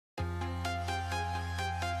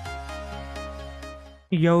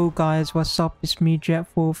Yo guys, what's up? It's me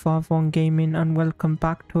Jet451 Gaming and welcome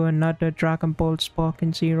back to another Dragon Ball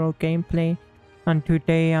Sparking Zero gameplay. And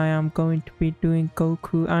today I am going to be doing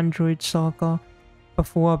Goku Android Saga.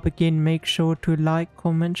 Before I begin, make sure to like,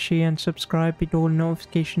 comment, share and subscribe with all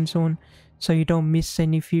notifications on so you don't miss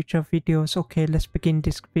any future videos. Okay, let's begin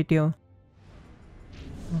this video.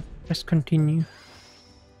 Let's continue.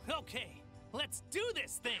 Okay, let's do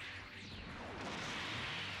this thing!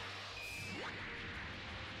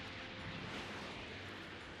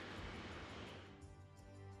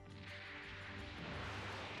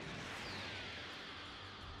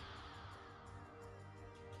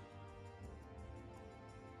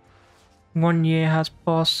 One year has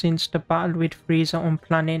passed since the battle with Frieza on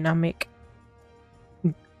planet Namek.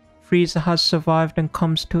 Frieza has survived and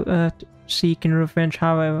comes to Earth seeking revenge.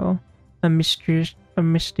 However, a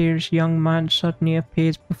mysterious young man suddenly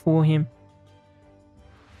appears before him.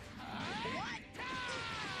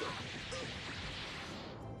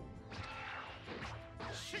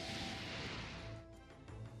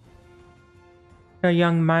 The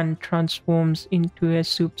young man transforms into a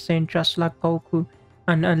Super Saiyan just like Goku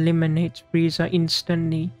and eliminates Frieza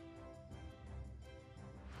instantly.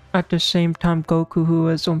 At the same time, Goku, who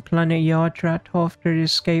was on planet Yardrat after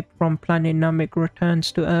his escape from planet Namek,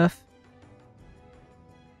 returns to Earth.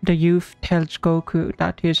 The youth tells Goku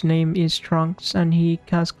that his name is Trunks and he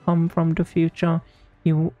has come from the future.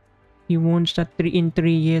 He warns that in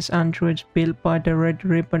 3 years androids built by the Red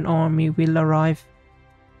Ribbon Army will arrive.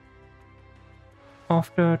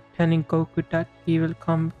 After telling Goku that he will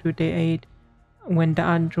come to their aid, when the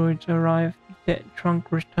androids arrive, the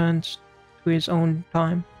Trunk returns to his own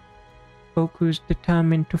time. Goku is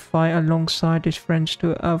determined to fight alongside his friends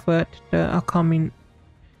to avert the upcoming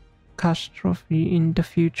catastrophe in the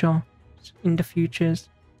futures.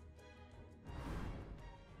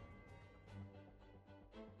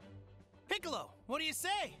 Piccolo, what do you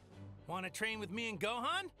say? Want to train with me and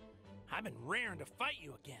Gohan? I've been raring to fight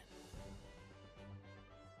you again.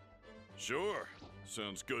 Sure,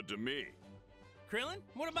 sounds good to me. Krillin,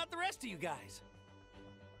 what about the rest of you guys?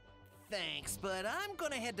 Thanks, but I'm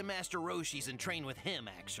gonna head to Master Roshi's and train with him,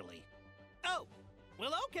 actually. Oh,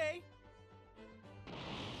 well, okay.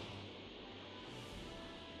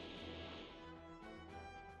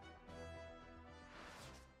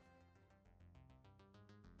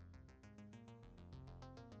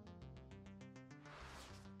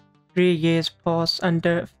 Three years pass and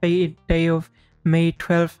the fated day of May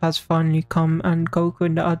 12th has finally come, and Goku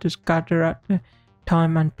and the others gather at the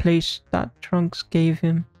time and place that Trunks gave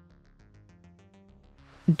him.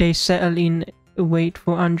 They settle in, wait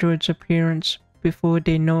for Android's appearance. Before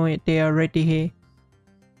they know it, they are already here.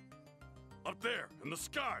 Up there, in the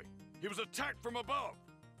sky! He was attacked from above!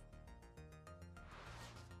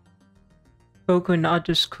 Goku and the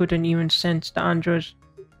others couldn't even sense the androids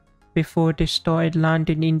before they started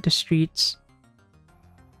landing in the streets.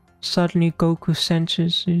 Suddenly, Goku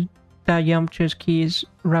senses that Yamcha's ki is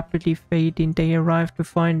rapidly fading. They arrive to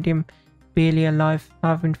find him barely alive,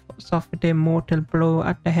 having suffered a mortal blow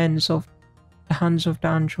at the hands of the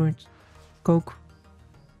androids. Goku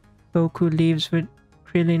leaves with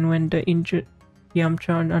Krillin when the injured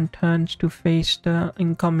Yamcha and turns to face the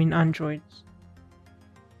incoming androids.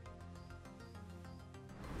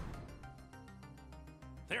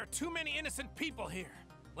 There are too many innocent people here.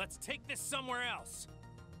 Let's take this somewhere else.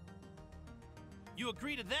 You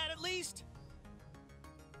agree to that at least?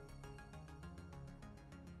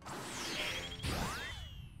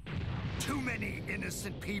 Too many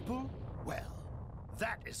innocent people? Well,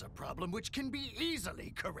 that is a problem which can be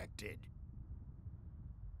easily corrected.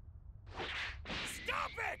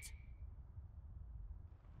 Stop it!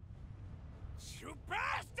 You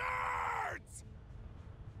bastards!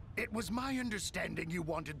 It was my understanding you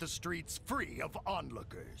wanted the streets free of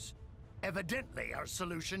onlookers. Evidently, our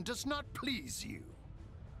solution does not please you.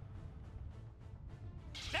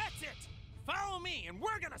 That's it! Follow me and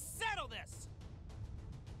we're gonna settle this!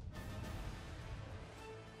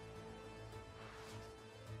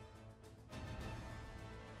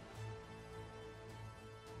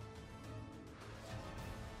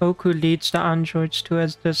 Goku leads the androids to a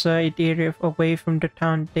deserted area away from the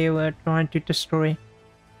town they were trying to destroy.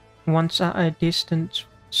 Once at a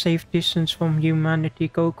safe distance from humanity,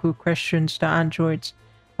 Goku questions the androids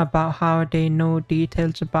about how they know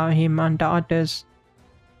details about him and the others.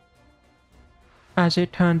 As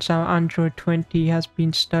it turns out, Android 20 has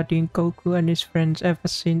been studying Goku and his friends ever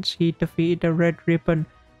since he defeated the Red Ribbon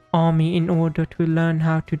Army in order to learn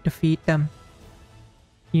how to defeat them.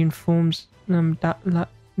 He informs them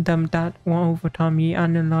that over time he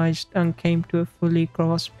analyzed and came to fully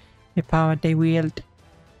grasp the power they wield.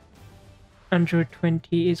 Android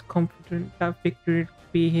 20 is confident that victory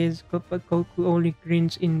will be his, but Goku only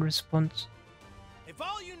grins in response. If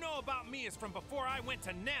all you know about me is from before I went to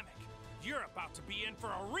Namek, you're about to be in for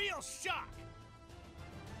a real shock!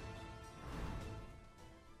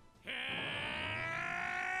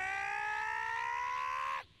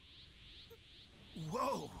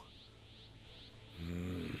 Whoa!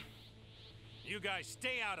 You guys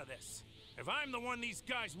stay out of this. If I'm the one these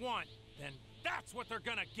guys want, then that's what they're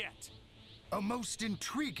gonna get. A most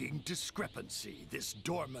intriguing discrepancy, this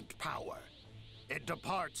dormant power. It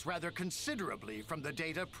departs rather considerably from the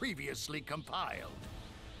data previously compiled.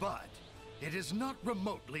 But it is not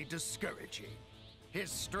remotely discouraging.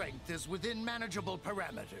 His strength is within manageable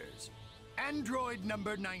parameters. Android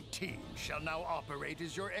number 19 shall now operate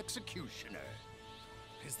as your executioner.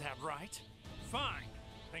 Is that right? Fine.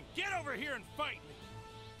 Then get over here and fight me.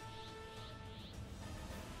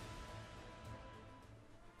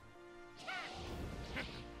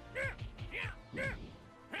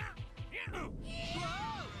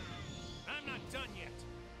 I'm not done yet.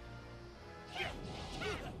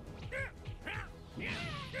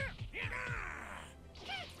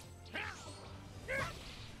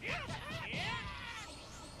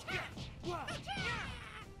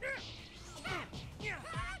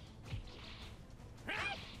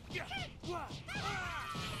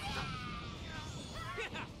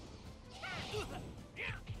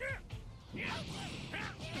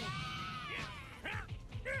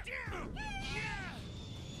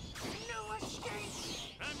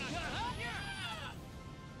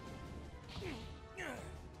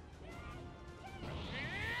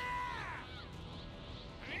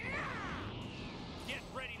 Get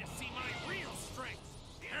ready to see my real strength.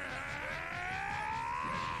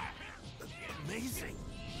 Amazing!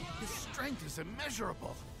 His strength is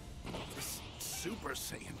immeasurable. This Super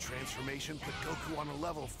Saiyan transformation put Goku on a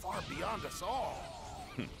level far beyond us all.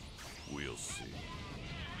 We'll see.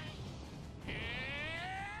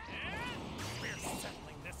 We're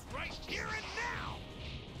settling this right here and now.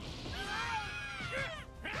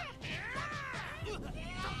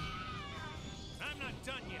 I'm not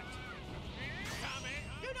done yet.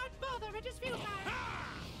 Do not bother, it is futile.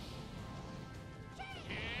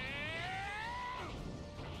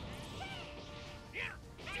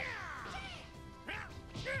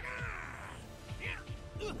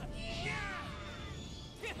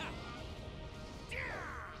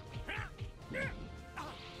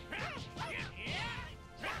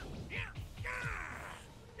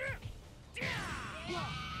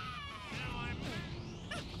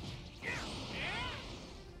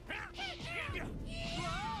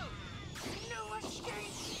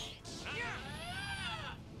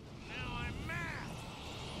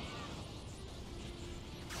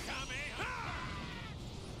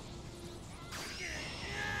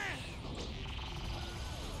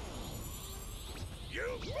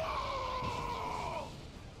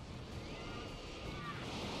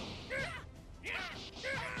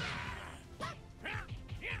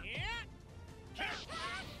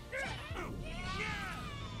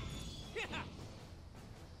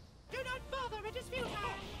 Do not bother, it is futile.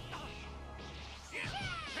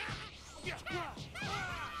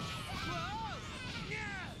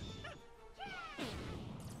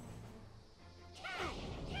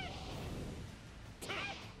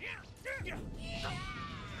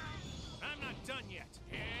 I'm not done yet.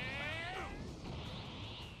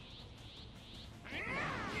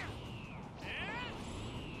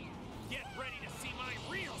 Get ready to see my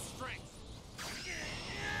real strength.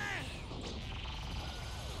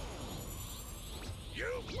 Do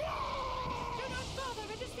not bother,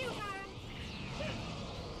 it is futile.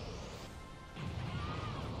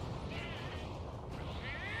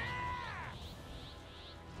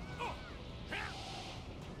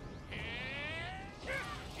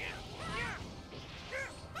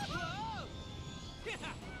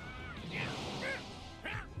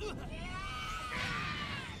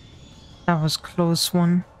 That was close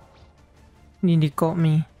one. Nearly got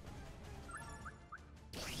me.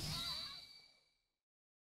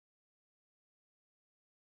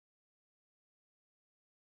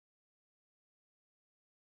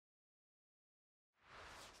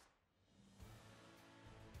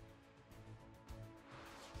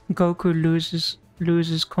 Goku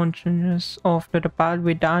loses consciousness after the battle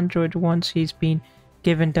with the android. Once he's been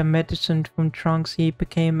given the medicine from Trunks, it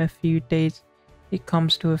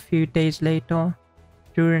comes to a few days later.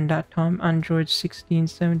 During that time, androids 16,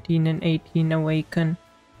 17 and 18 awaken,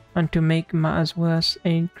 and to make matters worse,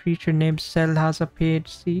 a creature named Cell has appeared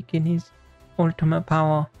seeking his ultimate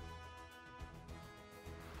power.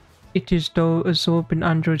 It is though absorbing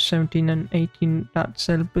Android 17 and 18 that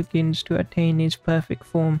Cell begins to attain his perfect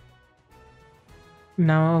form.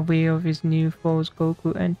 Now aware of his new foes,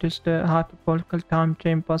 Goku enters the hyperbolic time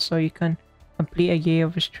chamber so he can complete a year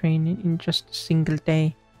of his training in just a single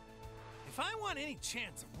day. If I want any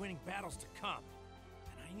chance of winning battles to come,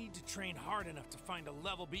 then I need to train hard enough to find a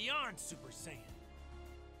level beyond Super Saiyan.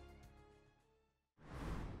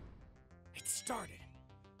 It started.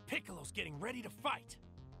 Piccolo's getting ready to fight.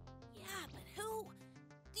 Yeah, but who?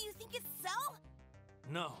 Do you think it's Cell?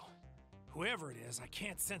 No. Whoever it is, I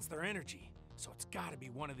can't sense their energy, so it's gotta be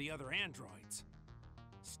one of the other androids.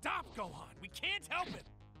 Stop, Gohan! We can't help it!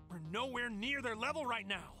 We're nowhere near their level right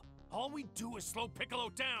now. All we do is slow Piccolo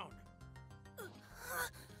down.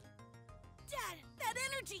 Dad, that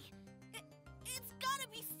energy! It's gotta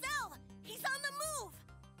be Cell! He's on the move!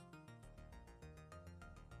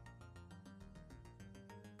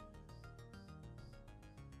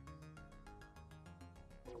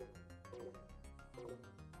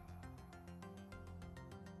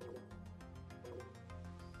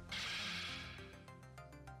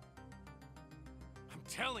 I'm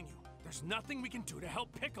telling you, there's nothing we can do to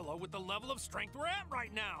help Piccolo with the level of strength we're at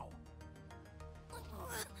right now.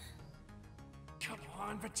 Come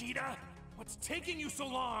on, Vegeta! What's taking you so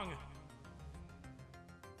long?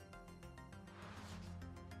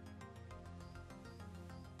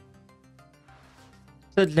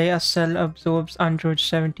 Suddenly, as Cell absorbs Android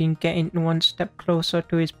 17, getting one step closer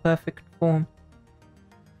to his perfect form.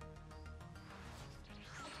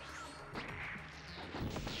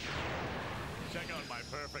 Check out my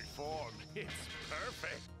perfect form. It's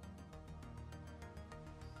perfect.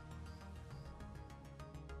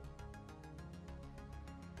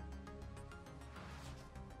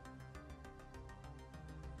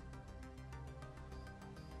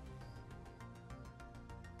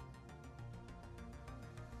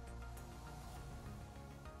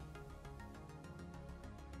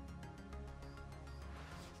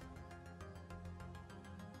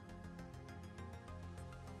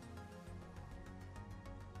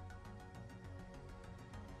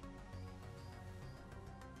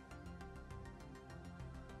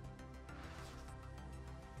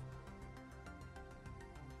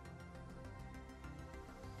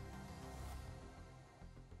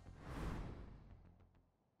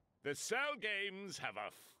 The Cell Games have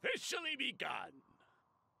officially begun.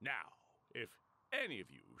 Now, if any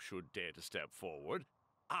of you should dare to step forward,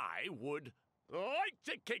 I would like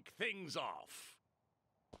to kick things off.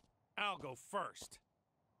 I'll go first.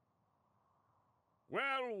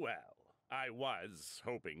 Well, well, I was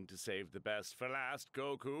hoping to save the best for last,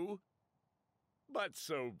 Goku. But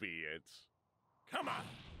so be it. Come on!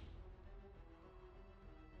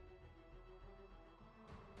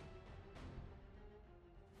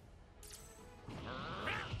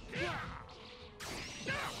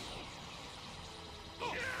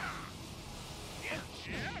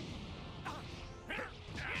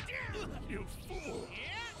 You fool!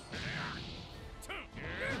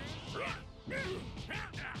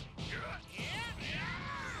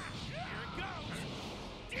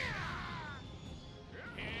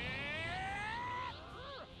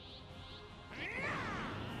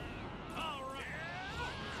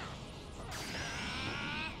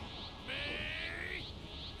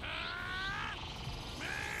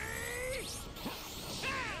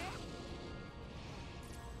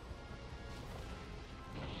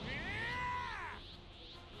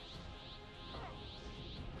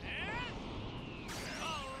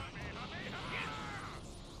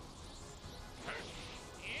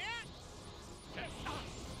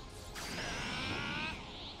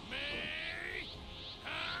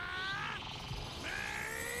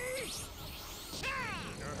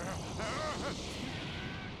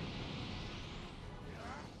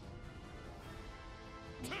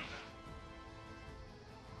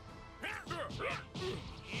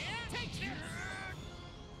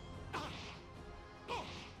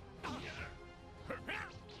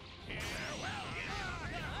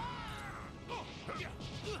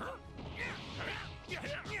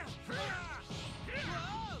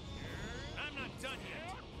 I'm not done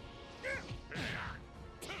yet.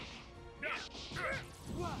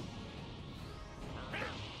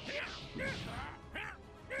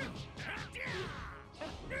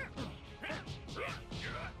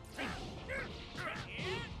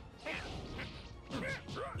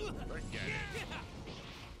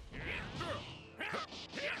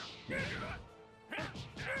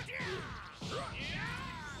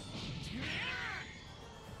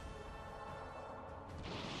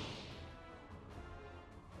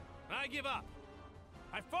 I give up.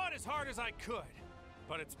 I fought as hard as I could,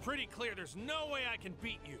 but it's pretty clear there's no way I can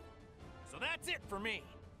beat you. So that's it for me.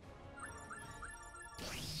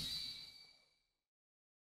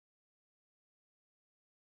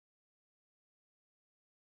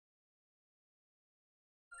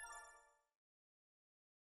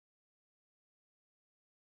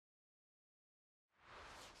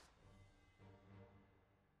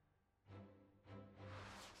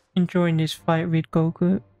 Enjoying this fight with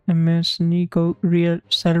Goku, immensely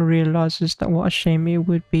Cell realizes that what a shame it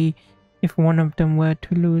would be if one of them were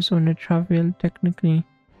to lose on the travel, technically,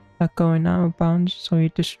 like going out of bounds, so he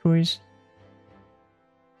destroys.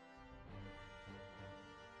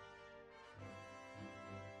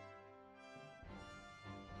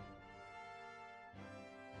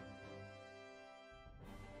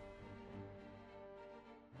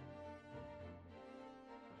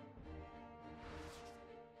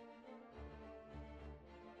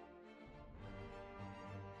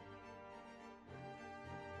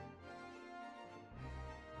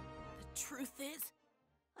 The truth is,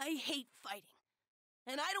 I hate fighting.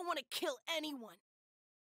 And I don't want to kill anyone.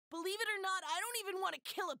 Believe it or not, I don't even want to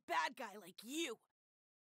kill a bad guy like you.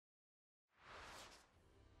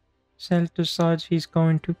 Cell decides he's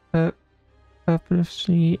going to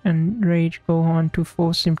purposely enrage Gohan to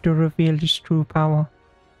force him to reveal his true power.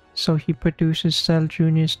 So he produces Cell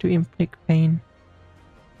Juniors to inflict pain.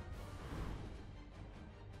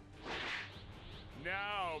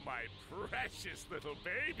 Now, my precious little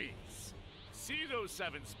babies. See those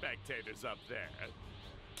 7 spectators up there?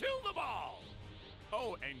 Kill them all!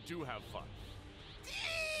 Oh, and do have fun.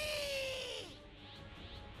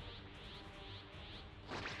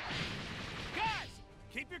 Guys,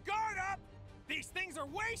 keep your guard up! These things are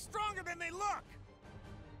way stronger than they look!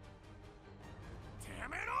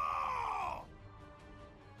 Damn it all!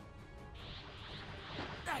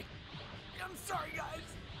 I'm sorry, guys.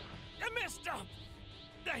 I messed up.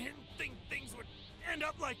 I didn't think things would end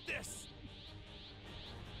up like this.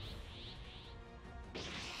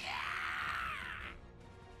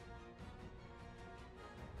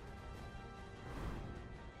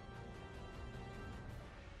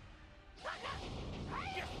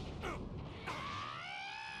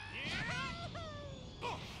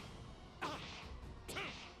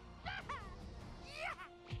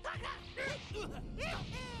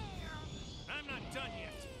 I'm not done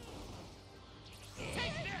yet.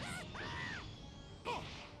 Take this!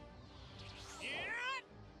 Yeah!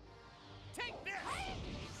 Take this!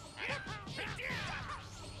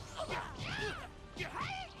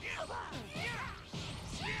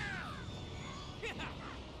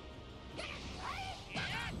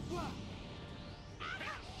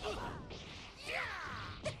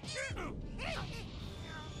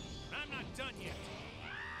 I'm not done yet.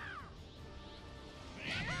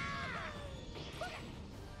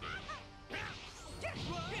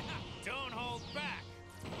 Don't hold back.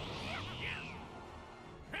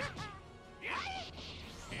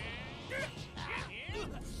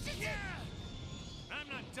 I'm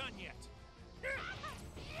not done yet.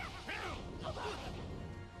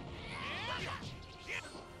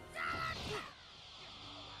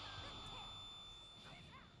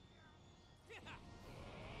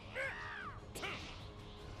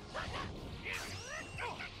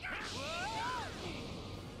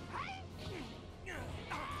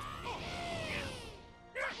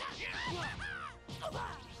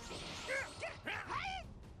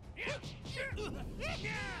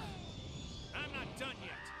 I'm not done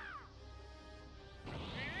yet.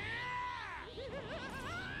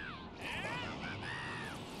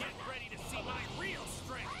 Get ready to see my real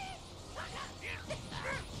strength.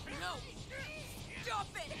 No! Stop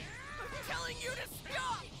it! I'm telling you to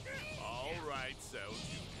stop! All right, Cell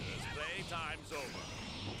Juniors, playtime's over.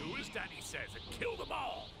 Do as Daddy says and kill them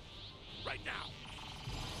all. Right now.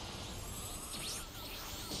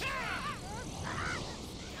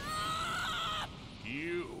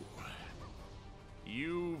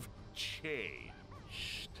 You've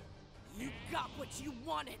changed. You got what you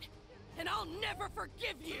wanted, and I'll never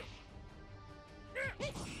forgive you!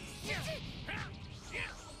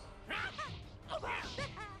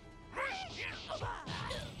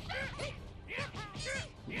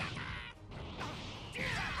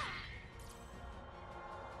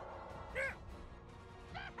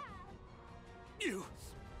 You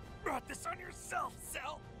brought this on yourself,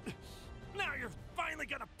 Cell. Now you're finally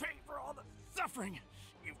gonna pay for all the suffering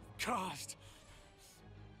you've caused.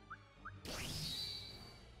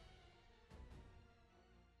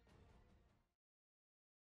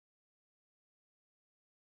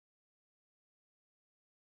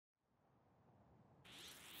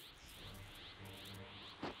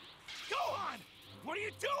 Gohan! What are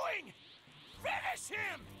you doing? Finish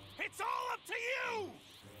him! It's all up to you!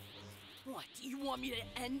 What, do you want me to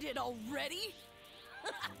end it already?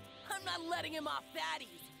 I'm not letting him off that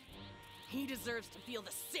easy. He deserves to feel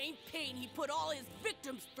the same pain he put all his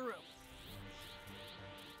victims through.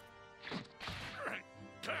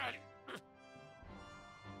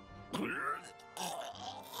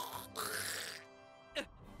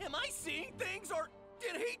 Am I seeing things, or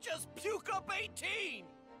did he just puke up 18?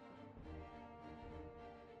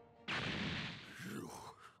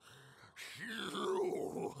 You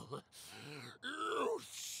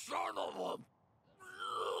son of a...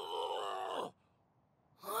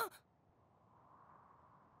 Huh?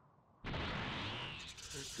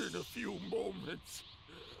 In a few moments,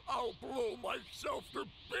 I'll blow myself to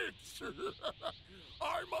bits.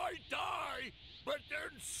 I might die, but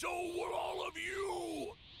then so will all of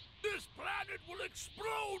you. This planet will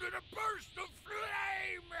explode in a burst of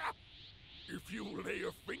flame. If you lay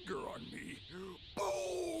a finger on me,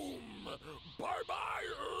 boom! Bye-bye,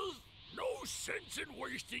 Earth. No sense in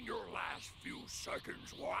wasting your last few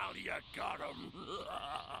seconds while you got 'em.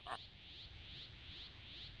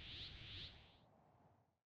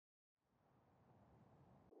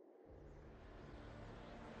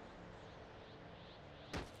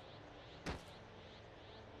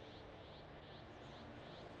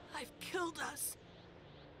 I've killed us.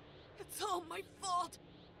 It's all my fault.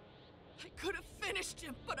 I could have finished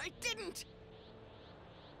him, but I didn't.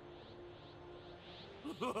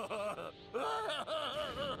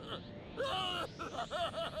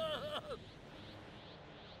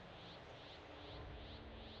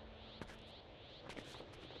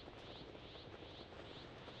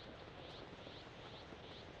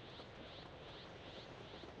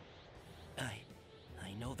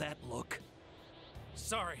 I know that look.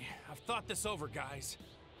 Sorry, I've thought this over, guys.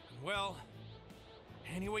 Well,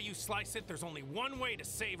 any way you slice it, there's only one way to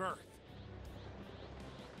save Earth.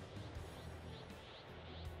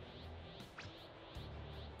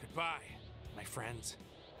 Goodbye, my friends.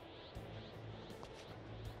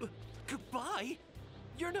 Goodbye?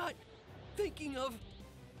 You're not thinking of...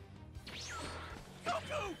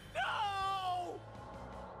 Goku! No!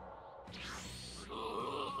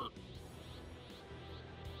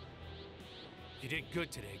 You did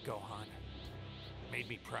good today, Gohan. Made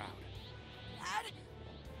me proud. Dad?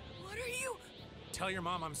 What are you... Tell your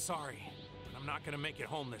mom I'm sorry, but I'm not gonna make it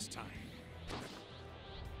home this time.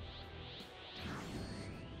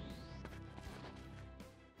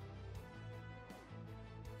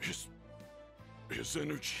 His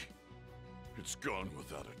energy, it's gone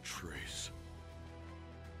without a trace.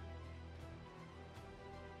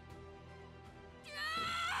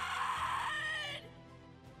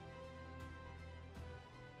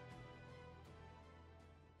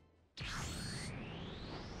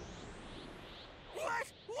 What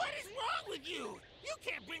is wrong with you? You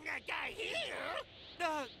can't bring that guy here!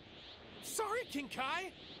 Sorry, King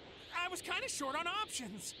Kai. I was kinda short on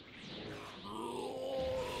options.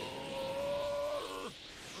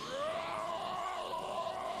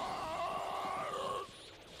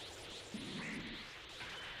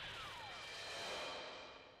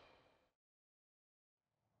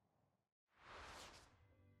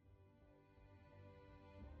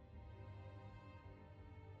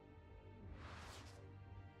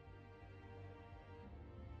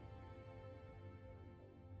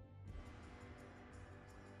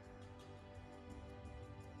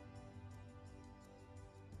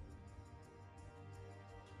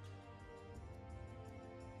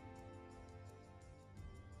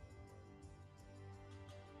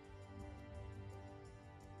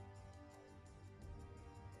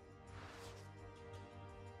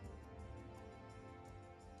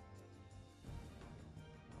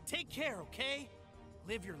 Take care, okay?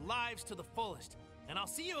 Live your lives to the fullest, and I'll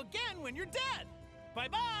see you again when you're dead.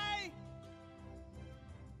 Bye-bye!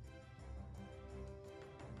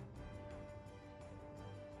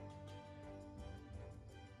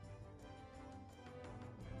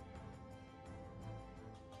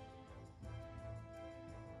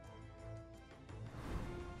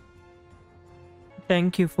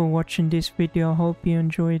 Thank you for watching this video. Hope you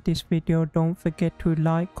enjoyed this video. Don't forget to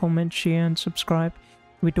like, comment, share and subscribe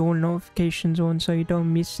with all notifications on so you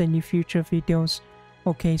don't miss any future videos.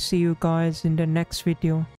 Okay, see you guys in the next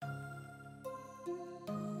video.